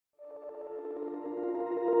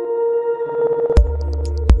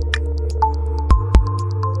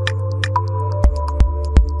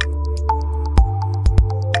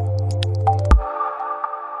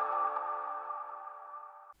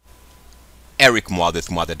Eric Muad with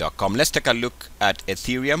Muad.com. Let's take a look at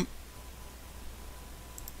Ethereum,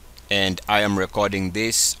 and I am recording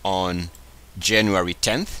this on January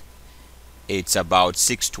 10th. It's about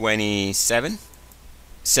 6:27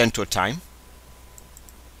 Central Time.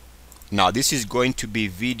 Now this is going to be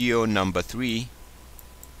video number 3,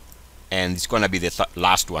 and it's going to be the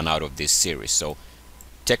last one out of this series. So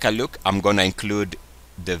take a look. I'm going to include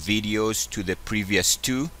the videos to the previous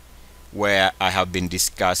 2 where I have been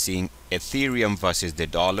discussing Ethereum versus the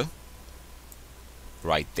dollar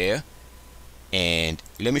right there. And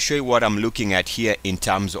let me show you what I'm looking at here in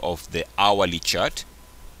terms of the hourly chart.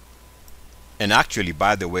 And actually,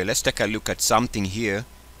 by the way, let's take a look at something here.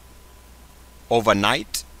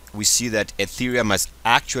 Overnight, we see that Ethereum has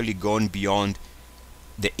actually gone beyond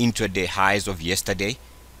the intraday highs of yesterday.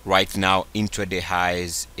 Right now, intraday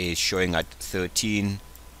highs is showing at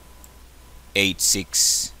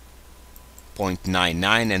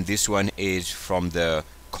 1386.99, and this one is from the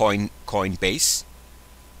Coinbase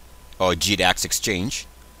or GDAX exchange.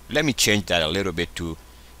 Let me change that a little bit to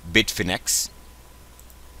Bitfinex,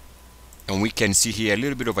 and we can see here a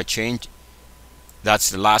little bit of a change. That's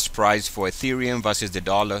the last price for Ethereum versus the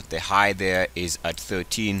dollar. The high there is at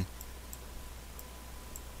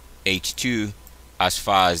 1382 as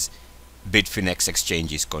far as Bitfinex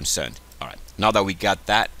exchange is concerned. All right, now that we got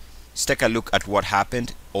that, let's take a look at what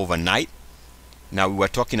happened overnight. Now, we were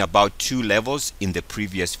talking about 2 levels in the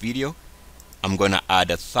previous video. I'm going to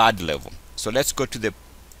add a 3rd level. So let's go to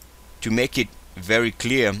make it very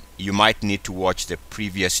clear, you might need to watch the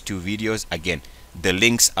previous 2 videos. Again, the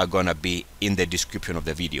links are going to be in the description of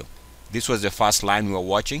the video. This was the first line we were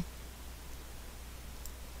watching.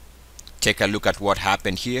 Take a look at what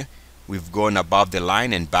happened here. We've gone above the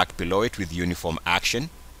line and back below it with uniform action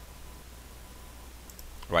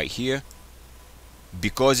right here.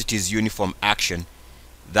 Because it is uniform action,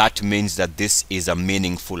 that means that this is a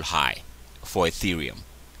meaningful high for Ethereum.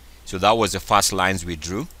 So that was the first lines we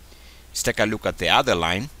drew. Let's take a look at the other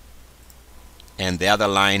line, and the other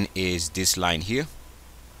line is this line here.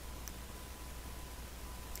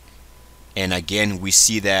 And again, we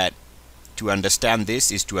see that to understand this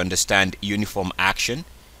is to understand uniform action,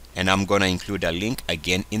 and I'm going to include a link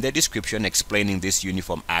again in the description explaining this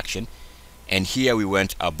uniform action. And here we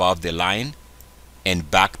went above the line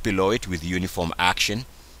and back below it with uniform action,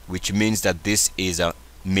 which means that this is a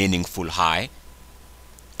meaningful high,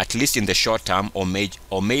 at least in the short term, or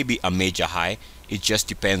maybe a major high. It just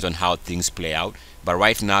depends on how things play out. But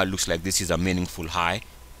right now it looks like this is a meaningful high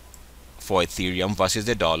for Ethereum versus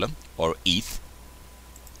the dollar, or ETH.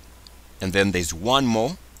 And then there's one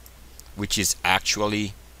more, which is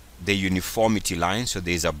actually the uniformity line. So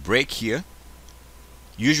there's a break here.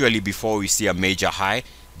 Usually before we see a major high,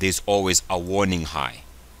 there's always a warning high.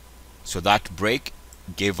 So that break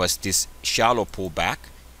gave us this shallow pullback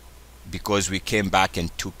because we came back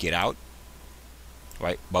and took it out,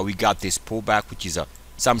 right? But we got this pullback, which is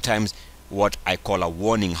sometimes what I call a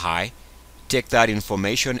warning high. Take that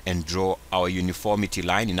information and draw our uniformity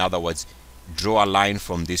line. In other words, draw a line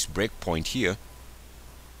from this break point here,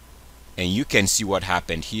 and you can see what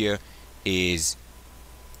happened here is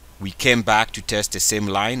we came back to test the same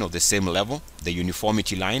line or the same level, the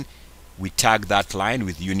uniformity line. We tag that line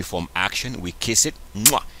with uniform action, we kiss it,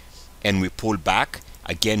 and we pull back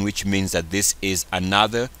again, which means that this is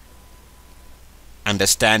another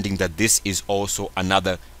understanding that this is also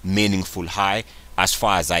another meaningful high as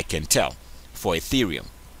far as I can tell for Ethereum.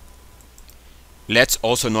 Let's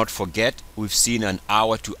also not forget we've seen an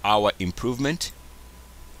hour-to-hour improvement.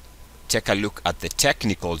 Take a look at the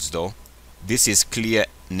technicals though. This is clear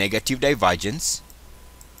negative divergence,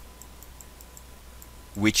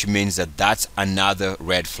 which means that that's another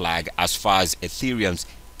red flag as far as Ethereum's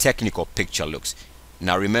technical picture looks.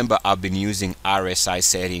 Now remember, I've been using RSI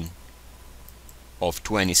setting of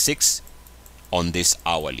 26 on this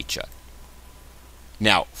hourly chart.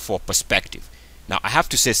 Now for perspective, now I have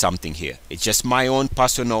to say something here. It's just my own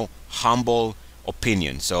personal humble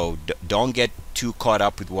opinion, so don't get too caught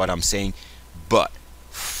up with what I'm saying. But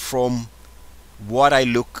from what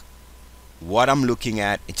I'm looking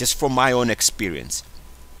at, just from my own experience,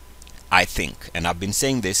 I think, and I've been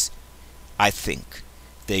saying this, I think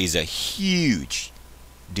there is a huge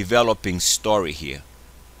developing story here,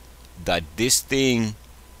 that this thing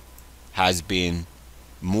has been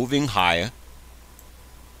moving higher.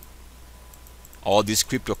 All these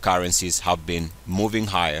cryptocurrencies have been moving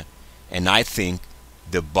higher, and I think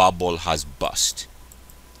the bubble has burst.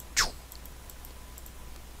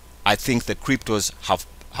 I think the cryptos have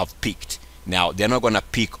peaked. Now they're not going to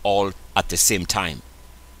peak all at the same time,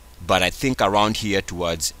 but I think around here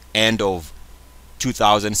towards end of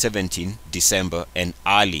 2017 December and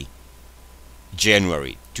early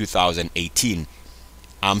January 2018,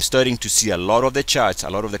 I'm starting to see a lot of the charts,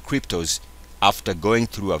 a lot of the cryptos, after going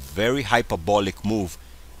through a very hyperbolic move,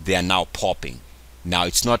 they are now popping. Now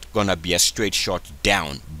it's not gonna be a straight shot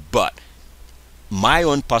down, but my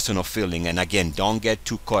own personal feeling, and again, don't get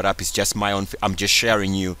too caught up, it's just my own, I'm just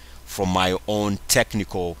sharing you from my own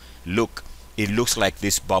technical look. It looks like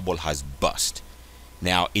this bubble has burst.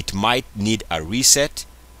 Now it might need a reset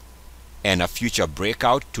and a future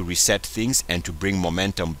breakout to reset things and to bring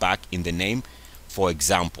momentum back in the name. For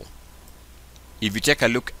example, if you take a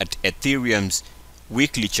look at Ethereum's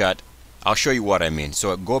weekly chart, I'll show you what I mean.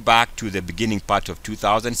 So go back to the beginning part of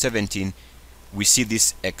 2017. We see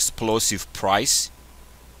this explosive price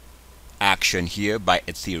action here by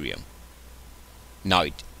Ethereum. Now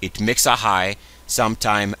it makes a high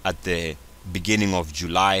sometime at the beginning of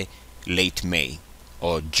July, late May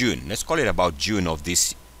or June. Let's call it about June of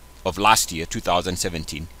last year,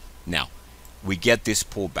 2017. Now we get this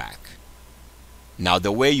pullback. Now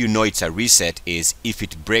the way you know it's a reset is if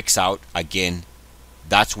it breaks out again,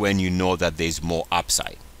 that's when you know that there's more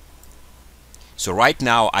upside. So right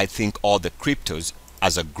now I think all the cryptos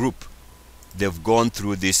as a group, they've gone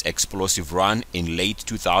through this explosive run in late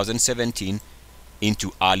 2017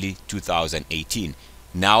 into early 2018.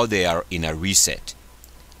 Now they are in a reset.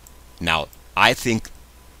 Now I think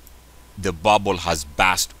the bubble has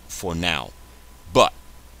burst for now, but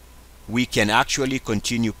we can actually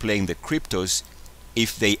continue playing the cryptos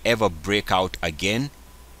if they ever break out again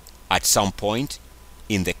at some point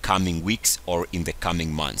in the coming weeks or in the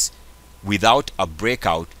coming months. Without a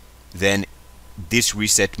breakout, then this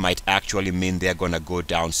reset might actually mean they're gonna go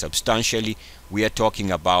down substantially. We are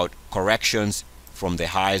talking about corrections from the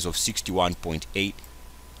highs of 61.8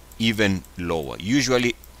 even lower.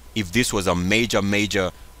 Usually if this was a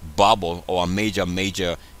major bubble or a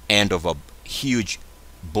major end of a huge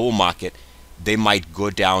bull market, they might go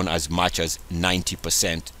down as much as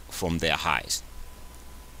 90% from their highs.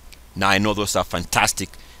 Now I know those are fantastic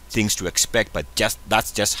things to expect, but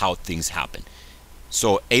that's just how things happen.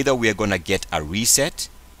 So either we are gonna get a reset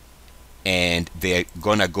and they're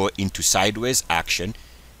gonna go into sideways action.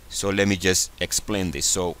 So let me just explain this.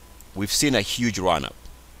 So we've seen a huge run up.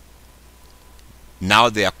 Now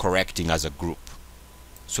they are correcting as a group.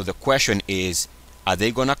 So the question is, are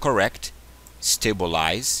they gonna correct,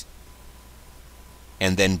 stabilize,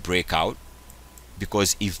 and then break out?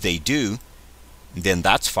 Because if they do, then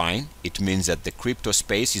that's fine. It means that the crypto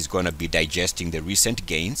space is going to be digesting the recent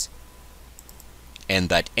gains, and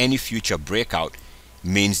that any future breakout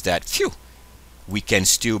means that phew, we can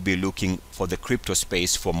still be looking for the crypto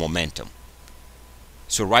space for momentum.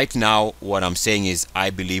 So right now what I'm saying is I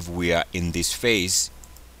believe we are in this phase,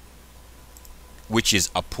 which is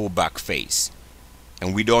a pullback phase,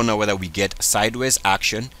 and we don't know whether we get sideways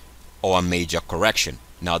action or a major correction.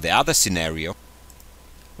 Now the other scenario,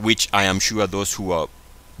 which I am sure those who are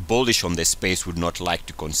bullish on this space would not like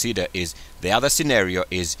to consider, is the other scenario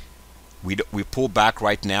is we pull back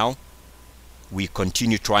right now, we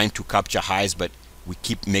continue trying to capture highs, but we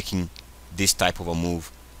keep making this type of a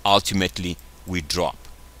move. Ultimately we drop,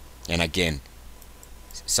 and again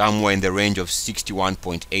somewhere in the range of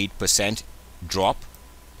 61.8% drop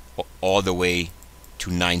all the way to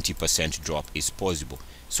 90% drop is possible.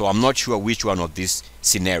 So I'm not sure which one of these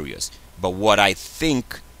scenarios, but what I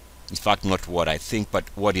think, in fact not what I think, but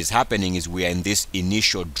what is happening is we are in this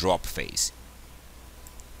initial drop phase.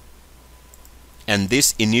 And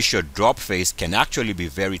this initial drop phase can actually be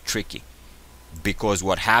very tricky, because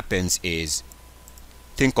what happens is,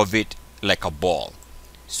 think of it like a ball.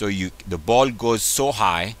 So the ball goes so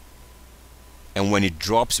high, and when it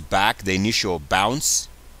drops back, the initial bounce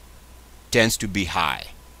tends to be high,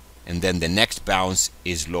 and then the next bounce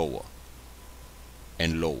is lower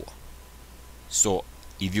and lower. So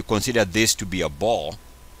if you consider this to be a ball,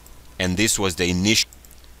 and this was the initial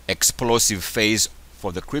explosive phase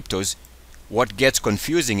for the cryptos, what gets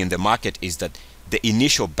confusing in the market is that the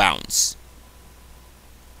initial bounce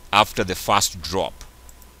after the first drop,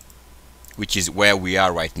 which is where we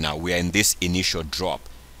are right now, we are in this initial drop.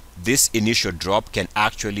 This initial drop can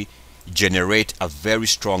actually generate a very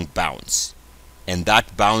strong bounce, and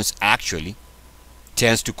that bounce actually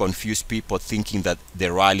tends to confuse people, thinking that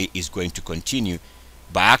the rally is going to continue,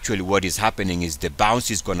 but actually what is happening is the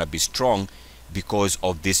bounce is going to be strong because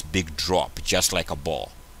of this big drop, just like a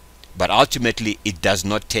ball. But ultimately it does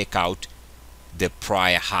not take out the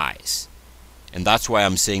prior highs, and that's why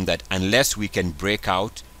I'm saying that unless we can break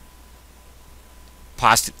out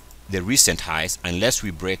past the recent highs, unless we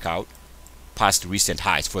break out past recent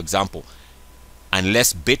highs, for example,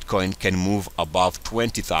 unless Bitcoin can move above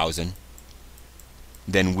 20,000,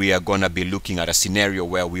 then we are going to be looking at a scenario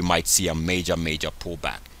where we might see a major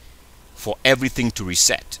pullback. For everything to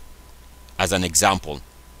reset, as an example,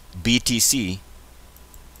 BTC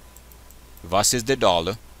versus the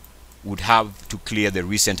dollar would have to clear the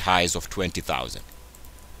recent highs of 20,000.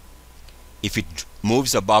 If it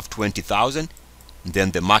moves above 20,000,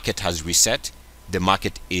 then the market has reset. The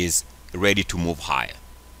market is ready to move higher.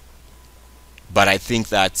 But I think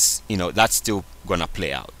that's still gonna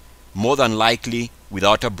play out. More than likely,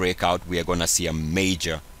 without a breakout, we are gonna see a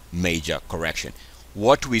major correction.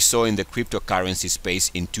 What we saw in the cryptocurrency space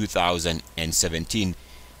in 2017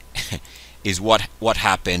 is what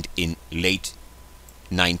happened in late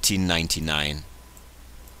 1999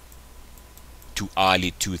 to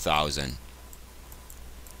early 2000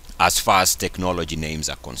 as far as technology names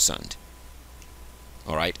are concerned.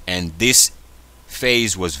 All right, and this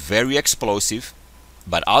phase was very explosive,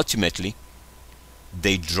 but ultimately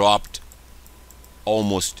they dropped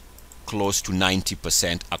almost close to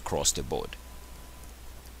 90% across the board.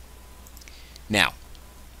 Now,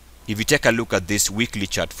 if you take a look at this weekly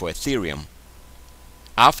chart for Ethereum,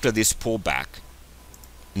 after this pullback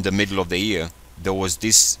in the middle of the year, there was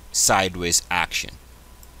this sideways action.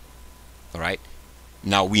 All right,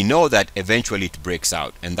 now we know that eventually it breaks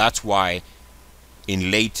out, and that's why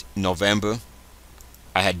in late November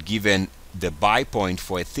I had given the buy point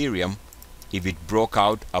for Ethereum if it broke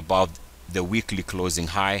out above the weekly closing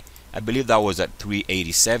high. I believe that was at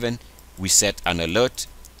 387. We set an alert.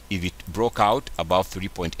 If it broke out above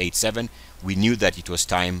 3.87, we knew that it was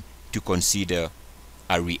time to consider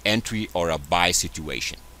a re-entry or a buy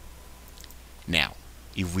situation. Now,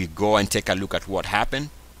 if we go and take a look at what happened,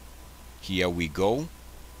 here we go.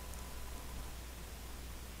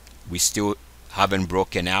 We still haven't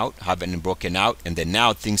broken out, and then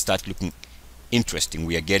now things start looking interesting.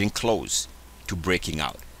 We are getting close to breaking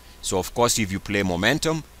out. So of course, if you play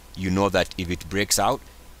momentum, you know that if it breaks out,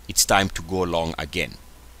 it's time to go long again.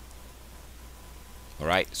 All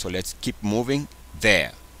right, so let's keep moving.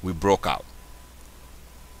 There, we broke out,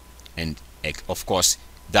 and of course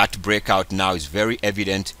that breakout now is very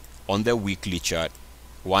evident on the weekly chart.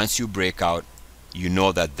 Once you break out, you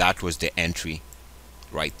know that that was the entry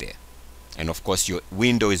right there. And of course your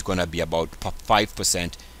window is going to be about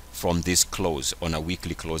 5% from this close on a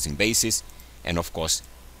weekly closing basis, and of course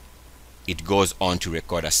it goes on to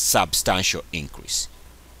record a substantial increase.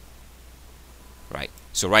 Right,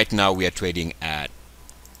 so right now we are trading at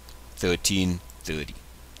 1330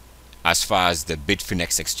 as far as the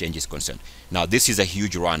Bitfinex exchange is concerned. Now this is a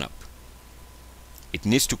huge run up. It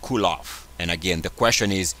needs to cool off, and again the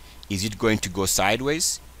question is it going to go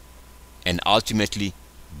sideways and ultimately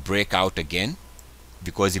break out again?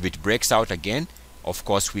 Because if it breaks out again, of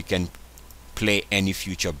course we can play any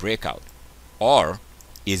future breakout. Or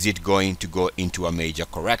is it going to go into a major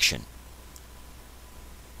correction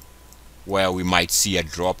where we might see a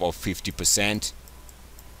drop of 50%,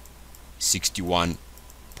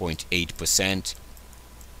 61.8%,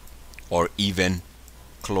 or even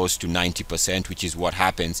close to 90%, which is what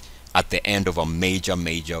happens at the end of a major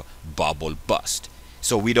bubble bust?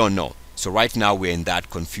 So we don't know. So right now we're in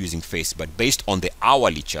that confusing phase, but based on the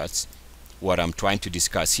hourly charts, what I'm trying to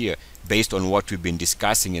discuss here, based on what we've been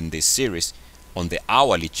discussing in this series, on the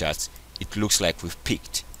hourly charts, it looks like we've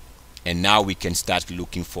peaked, and now we can start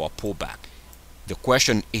looking for a pullback. The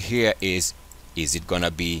question here is it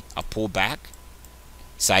gonna be a pullback,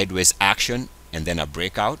 sideways action, and then a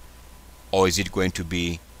breakout, or is it going to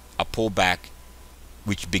be a pullback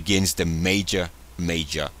which begins the major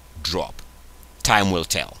drop? Time will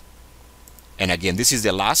tell. And again, this is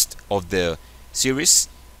the last of the series.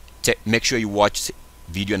 Make sure you watch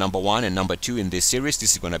video number 1 and number 2 in this series.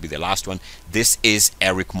 This is going to be the last one. This is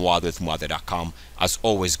Eric Muadha with Muadha.com. As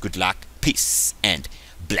always, good luck, peace, and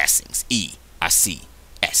blessings. ETHUSD.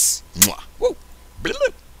 Woo.